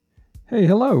Hey,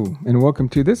 hello, and welcome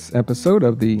to this episode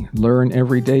of the Learn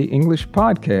Everyday English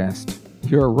podcast,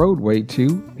 your roadway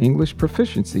to English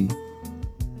proficiency.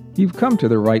 You've come to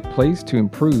the right place to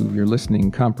improve your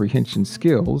listening comprehension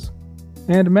skills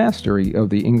and mastery of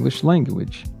the English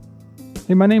language.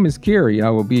 Hey, my name is Gary. I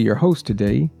will be your host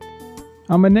today.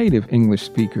 I'm a native English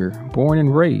speaker, born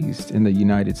and raised in the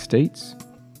United States,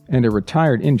 and a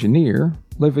retired engineer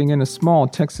living in a small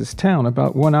Texas town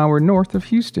about 1 hour north of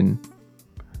Houston.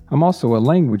 I'm also a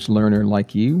language learner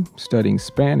like you, studying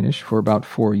Spanish for about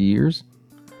 4 years,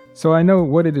 so I know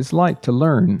what it is like to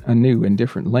learn a new and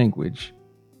different language.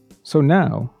 So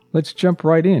now, let's jump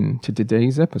right in to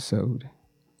today's episode.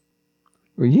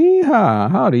 Well, yeehaw!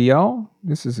 Howdy, y'all.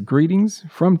 This is greetings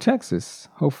from Texas.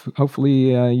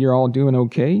 Hopefully you're all doing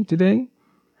okay today.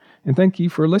 And thank you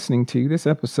for listening to this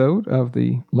episode of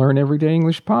the Learn Everyday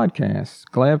English podcast.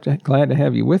 Glad to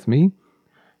have you with me.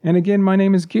 And again, my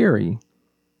name is Gary.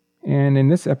 And in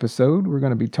this episode, we're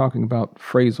going to be talking about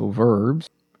phrasal verbs.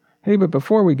 Hey, but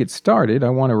before we get started,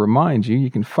 I want to remind you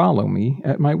can follow me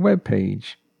at my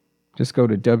webpage. Just go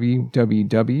to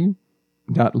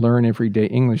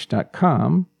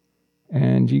www.learneverydayenglish.com,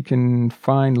 and you can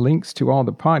find links to all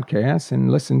the podcasts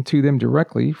and listen to them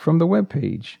directly from the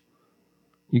webpage.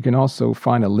 You can also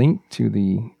find a link to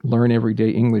the Learn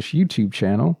Everyday English YouTube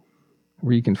channel,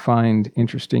 where you can find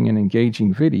interesting and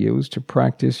engaging videos to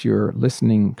practice your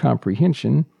listening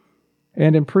comprehension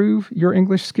and improve your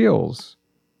English skills.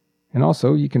 And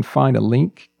also, you can find a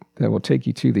link that will take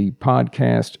you to the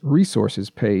podcast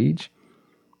resources page,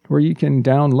 where you can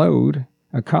download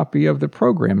a copy of the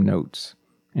program notes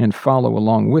and follow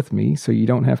along with me so you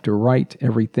don't have to write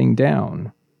everything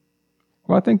down.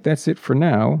 Well, I think that's it for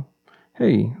now.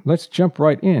 Hey, let's jump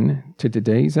right in to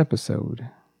today's episode.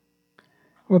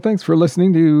 Well, thanks for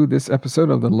listening to this episode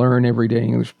of the Learn Everyday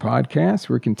English podcast.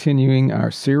 We're continuing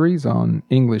our series on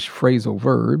English phrasal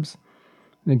verbs.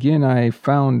 And again, I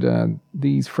found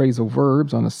these phrasal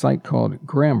verbs on a site called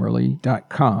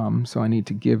Grammarly.com, so I need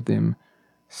to give them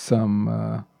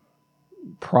some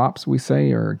props, we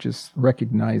say, or just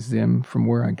recognize them from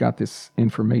where I got this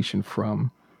information from.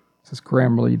 This is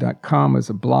Grammarly.com is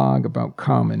a blog about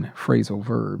common phrasal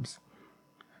verbs.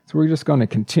 So we're just going to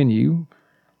continue.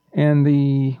 And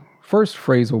the first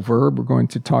phrasal verb we're going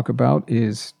to talk about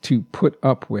is to put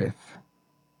up with.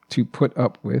 To put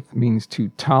up with means to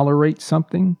tolerate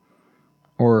something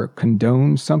or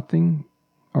condone something,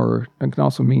 or it can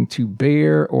also mean to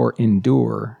bear or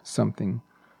endure something.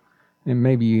 And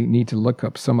maybe you need to look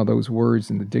up some of those words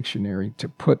in the dictionary to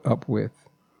put up with.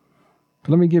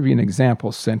 But let me give you an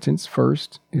example sentence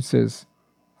first. It says,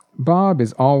 Bob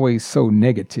is always so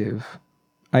negative.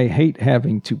 I hate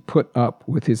having to put up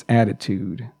with his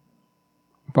attitude.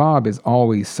 Bob is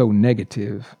always so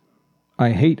negative. I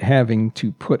hate having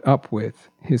to put up with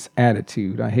his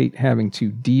attitude. I hate having to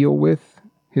deal with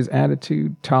his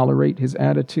attitude, tolerate his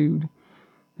attitude,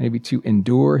 maybe to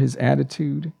endure his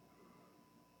attitude.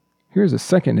 Here's a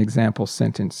second example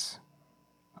sentence.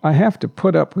 I have to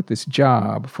put up with this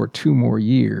job for 2 more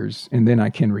years and then I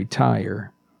can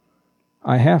retire.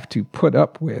 I have to put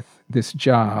up with this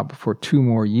job for 2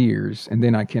 more years and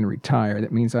then I can retire.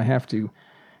 That means I have to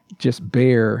just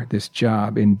bear this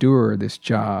job, endure this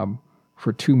job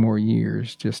for 2 more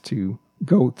years, just to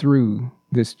go through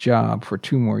this job for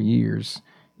 2 more years.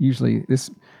 Usually this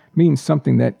means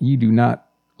something that you do not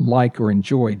like or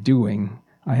enjoy doing.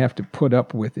 I have to put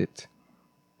up with it.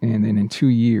 And then in 2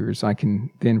 years, I can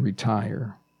then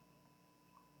retire.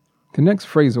 The next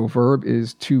phrasal verb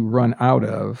is to run out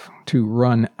of,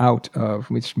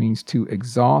 which means to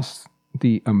exhaust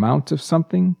the amount of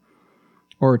something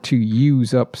or to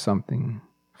use up something.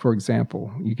 For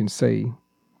example, you can say,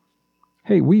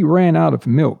 hey, we ran out of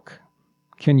milk.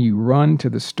 Can you run to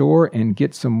the store and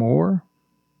get some more?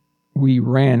 We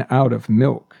ran out of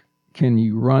milk. Can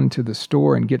you run to the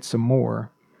store and get some more?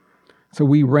 So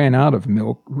we ran out of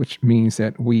milk, which means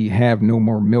that we have no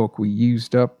more milk. We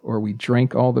used up or we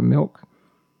drank all the milk.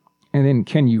 And then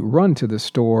can you run to the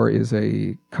store is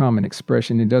a common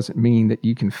expression. It doesn't mean that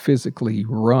you can physically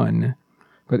run,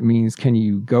 but it means can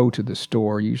you go to the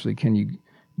store? Usually can you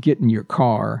get in your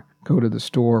car, go to the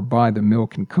store, buy the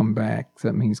milk, and come back. So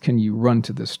that means can you run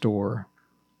to the store?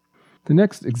 The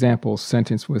next example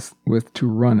sentence with to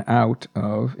run out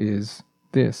of is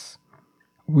this.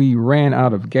 We ran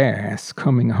out of gas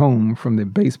coming home from the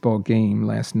baseball game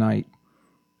last night.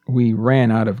 We ran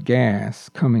out of gas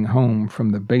coming home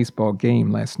from the baseball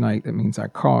game last night. That means our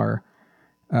car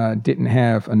didn't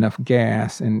have enough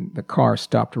gas and the car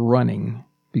stopped running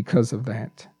because of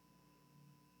that.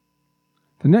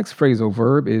 The next phrasal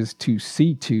verb is to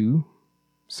see to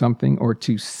something or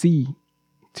to see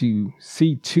to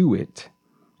see to it,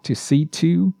 to see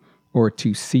to, or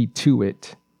to see to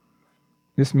it.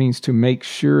 This means to make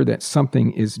sure that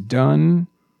something is done,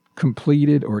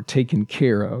 completed, or taken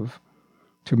care of.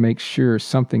 To make sure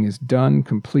something is done,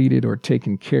 completed, or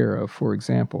taken care of. For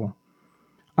example,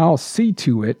 I'll see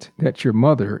to it that your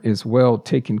mother is well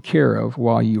taken care of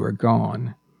while you are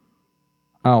gone.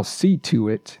 I'll see to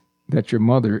it that your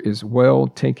mother is well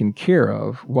taken care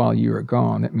of while you are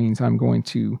gone. That means I'm going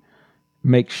to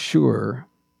make sure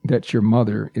that your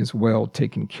mother is well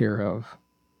taken care of.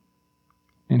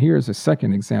 And here's a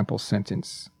second example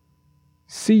sentence.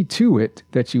 See to it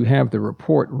that you have the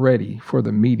report ready for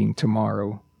the meeting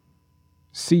tomorrow.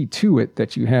 See to it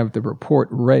that you have the report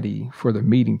ready for the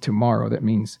meeting tomorrow. That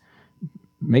means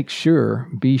make sure,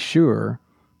 be sure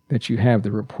that you have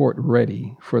the report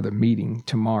ready for the meeting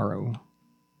tomorrow.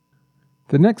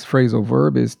 The next phrasal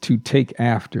verb is to take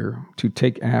after,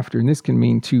 and this can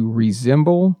mean to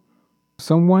resemble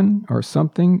someone or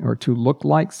something, or to look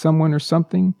like someone or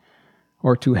something,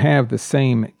 or to have the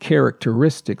same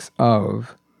characteristics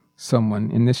of someone.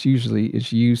 And this usually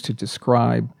is used to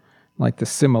describe like the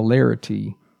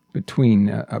similarity between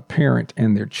a parent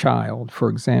and their child. For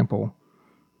example,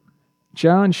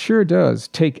 John sure does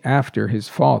take after his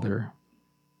father.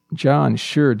 John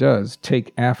sure does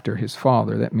take after his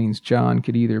father. That means John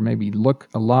could either maybe look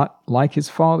a lot like his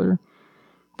father.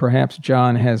 Perhaps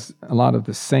John has a lot of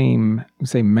the same,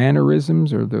 say,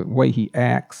 mannerisms, or the way he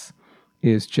acts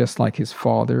is just like his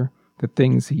father. The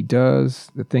things he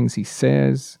does, the things he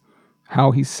says,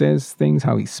 how he says things,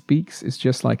 how he speaks is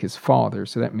just like his father.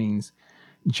 So that means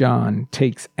John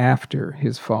takes after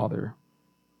his father.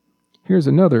 Here's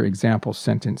another example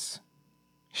sentence.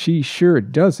 She sure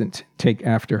doesn't take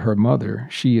after her mother.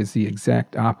 She is the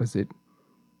exact opposite.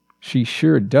 She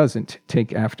sure doesn't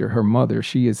take after her mother.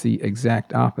 She is the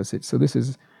exact opposite. So this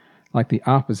is like the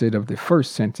opposite of the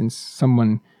first sentence.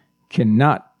 Someone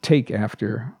cannot take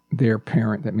after their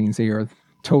parent. That means they are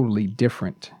totally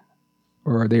different,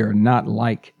 or they are not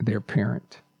like their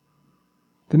parent.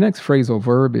 The next phrasal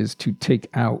verb is to take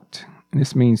out. And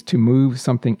this means to move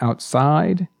something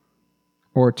outside,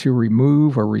 or to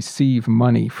remove or receive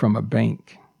money from a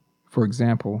bank. For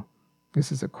example, this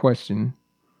is a question.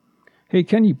 Hey,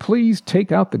 can you please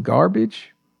take out the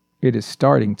garbage? It is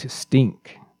starting to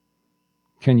stink.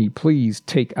 Can you please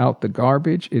take out the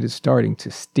garbage? It is starting to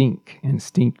stink. And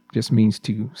stink just means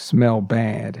to smell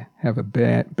bad, have a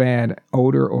bad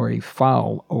odor or a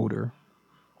foul odor.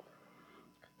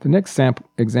 The next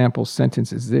example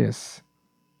sentence is this.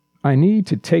 I need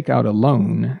to take out a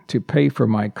loan to pay for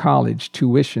my college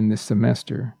tuition this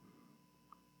semester.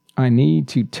 I need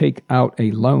to take out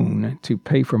a loan to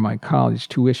pay for my college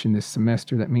tuition this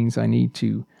semester. That means I need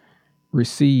to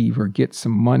receive or get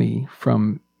some money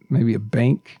from maybe a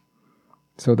bank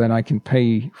so that I can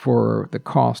pay for the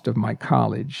cost of my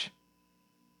college.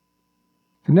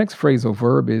 The next phrasal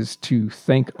verb is to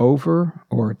think over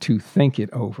or to think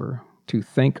it over. To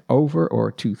think over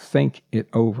or to think it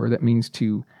over. That means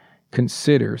to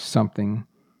consider something,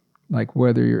 like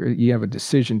whether you have a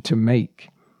decision to make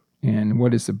and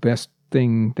what is the best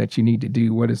thing that you need to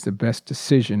do, what is the best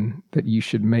decision that you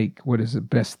should make, what is the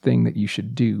best thing that you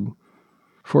should do.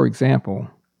 For example,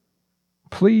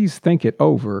 please think it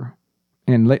over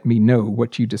and let me know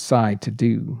what you decide to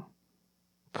do.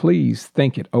 Please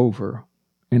think it over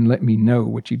and let me know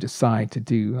what you decide to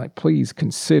do. Like, please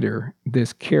consider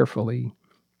this carefully.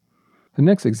 The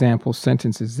next example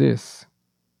sentence is this.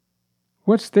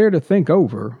 What's there to think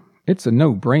over? It's a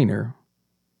no-brainer.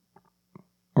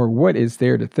 Or what is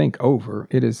there to think over?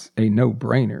 It is a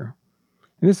no-brainer.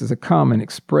 And this is a common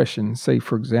expression. Say,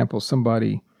 for example,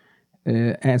 somebody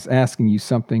is asking you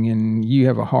something and you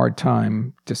have a hard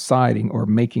time deciding or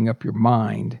making up your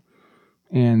mind.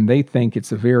 And they think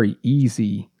it's a very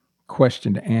easy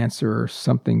question to answer, or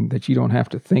something that you don't have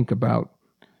to think about.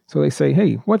 So they say,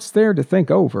 hey, what's there to think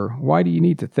over? Why do you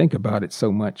need to think about it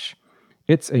so much?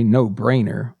 It's a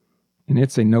no-brainer. And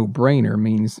it's a no-brainer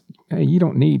means, hey, you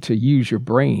don't need to use your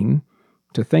brain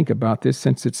to think about this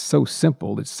since it's so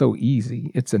simple, it's so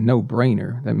easy. It's a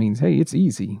no-brainer. That means, hey, it's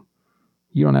easy.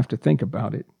 You don't have to think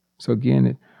about it. So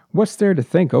again, what's there to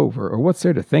think over, or what's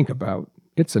there to think about?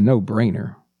 It's a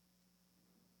no-brainer.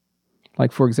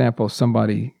 Like, for example,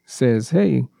 somebody says,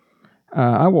 hey,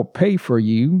 I will pay for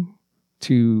you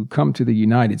to come to the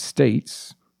United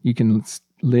States. You can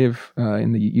live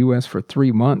in the U.S. for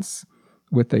 3 months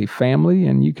with a family,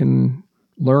 and you can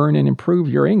learn and improve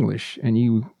your English. And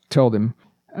you tell them,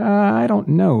 I don't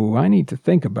know, I need to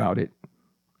think about it.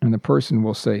 And the person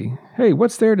will say, hey,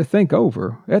 what's there to think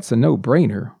over? That's a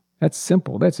no-brainer. That's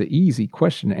simple. That's an easy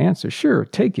question to answer. Sure,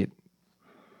 take it.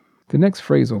 The next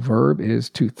phrasal verb is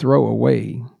to throw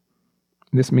away.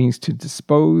 This means to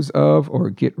dispose of or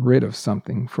get rid of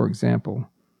something. For example,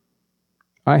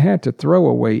 I had to throw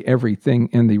away everything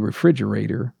in the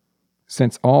refrigerator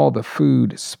since all the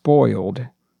food spoiled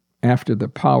after the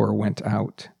power went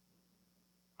out.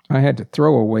 I had to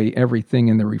throw away everything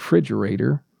in the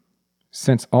refrigerator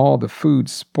since all the food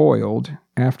spoiled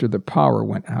after the power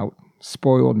went out.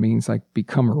 Spoiled means like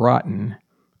become rotten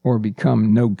or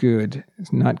become no good.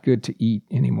 It's not good to eat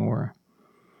anymore.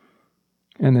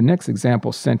 And the next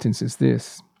example sentence is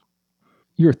this: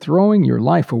 you're throwing your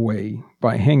life away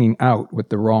by hanging out with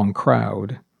the wrong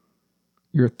crowd.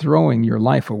 You're throwing your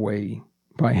life away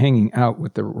by hanging out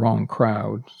with the wrong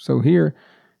crowd. So here,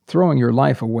 throwing your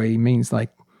life away means like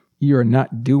you're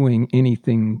not doing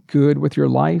anything good with your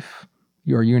life,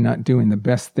 or you're not doing the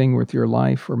best thing with your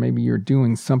life, or maybe you're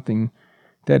doing something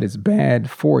that is bad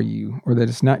for you or that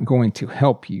is not going to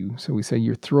help you. So we say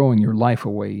you're throwing your life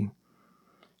away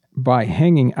by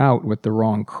hanging out with the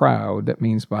wrong crowd. That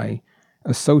means by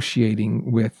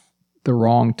associating with the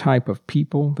wrong type of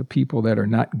people, the people that are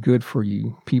not good for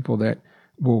you, people that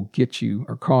will get you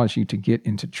or cause you to get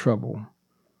into trouble.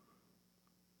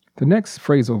 The next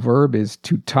phrasal verb is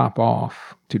to top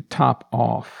off, to top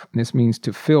off. This means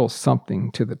to fill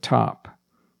something to the top.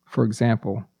 For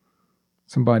example,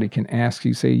 somebody can ask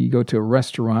you, say you go to a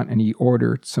restaurant and you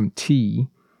order some tea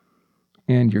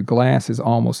and your glass is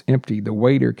almost empty. The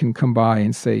waiter can come by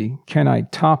and say, "Can I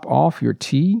top off your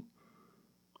tea?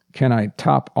 Can I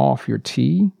top off your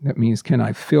tea?" That means, can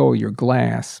I fill your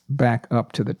glass back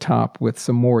up to the top with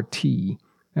some more tea?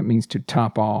 That means to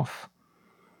top off.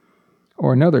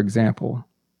 Or another example,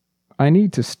 I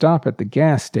need to stop at the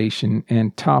gas station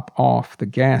and top off the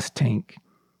gas tank.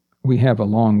 We have a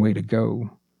long way to go.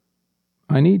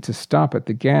 I need to stop at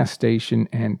the gas station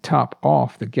and top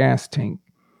off the gas tank.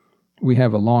 We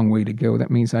have a long way to go.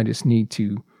 That means I just need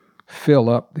to fill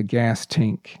up the gas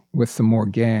tank with some more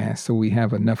gas so we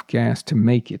have enough gas to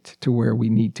make it to where we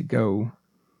need to go.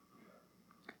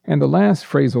 And the last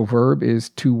phrasal verb is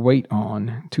to wait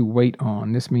on, to wait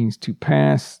on. This means to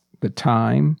pass the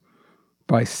time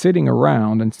by sitting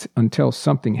around until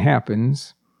something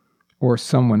happens or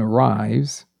someone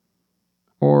arrives.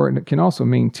 Or it can also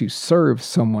mean to serve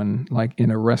someone, like in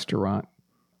a restaurant.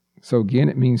 So again,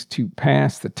 it means to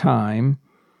pass the time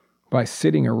by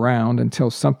sitting around until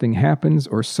something happens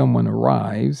or someone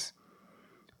arrives.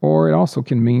 Or it also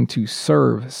can mean to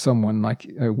serve someone,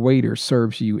 like a waiter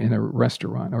serves you in a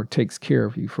restaurant or takes care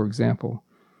of you. For example,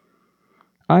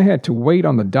 I had to wait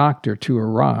on the doctor to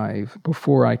arrive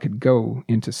before I could go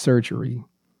into surgery.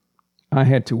 I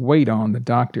had to wait on the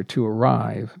doctor to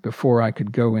arrive before I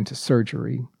could go into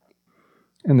surgery.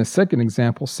 And the second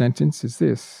example sentence is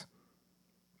this: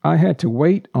 I had to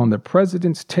wait on the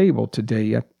president's table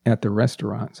today at the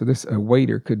restaurant. So a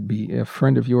waiter could be a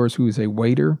friend of yours who is a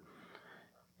waiter,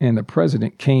 and the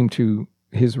president came to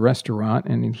his restaurant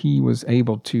and he was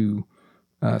able to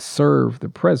serve the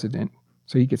president.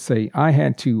 So he could say, I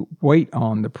had to wait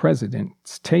on the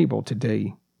president's table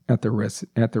today at the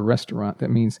restaurant.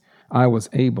 That means I was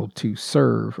able to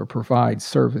serve or provide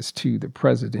service to the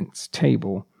president's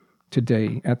table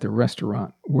today at the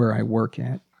restaurant where I work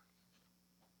at.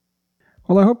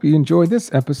 Well, I hope you enjoyed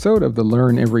this episode of the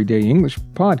Learn Everyday English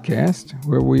podcast,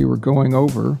 where we were going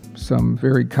over some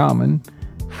very common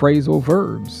phrasal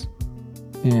verbs.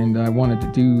 And I wanted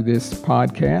to do this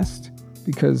podcast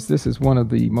because this is one of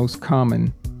the most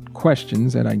common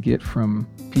questions that I get from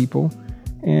people.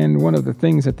 And one of the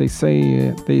things that they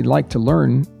say they like to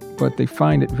learn, but they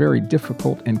find it very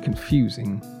difficult and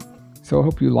confusing. So I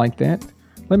hope you like that.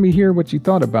 Let me hear what you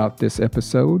thought about this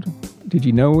episode. Did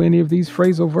you know any of these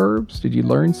phrasal verbs? Did you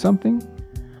learn something?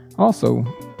 Also,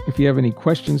 if you have any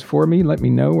questions for me, let me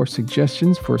know, or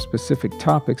suggestions for specific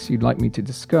topics you'd like me to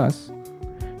discuss.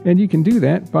 And you can do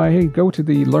that by, go to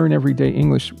the Learn Everyday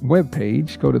English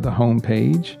webpage, go to the home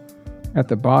page. At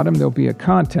the bottom, there'll be a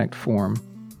contact form.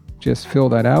 Just fill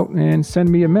that out and send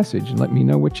me a message and let me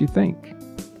know what you think.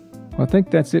 Well, I think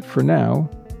that's it for now.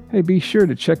 Hey, be sure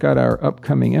to check out our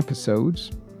upcoming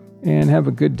episodes and have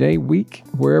a good day, week,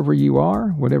 wherever you are,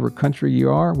 whatever country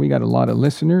you are. We got a lot of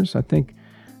listeners. I think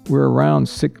we're around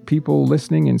 6 people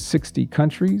listening in 60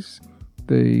 countries.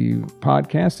 The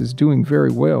podcast is doing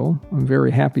very well. I'm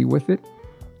very happy with it,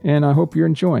 and I hope you're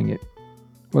enjoying it.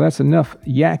 Well, that's enough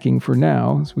yakking for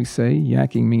now, as we say.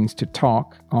 Yakking means to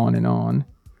talk on and on.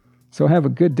 So have a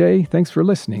good day. Thanks for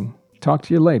listening. Talk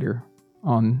to you later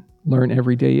on Learn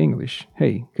Everyday English.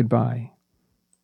 Hey, goodbye.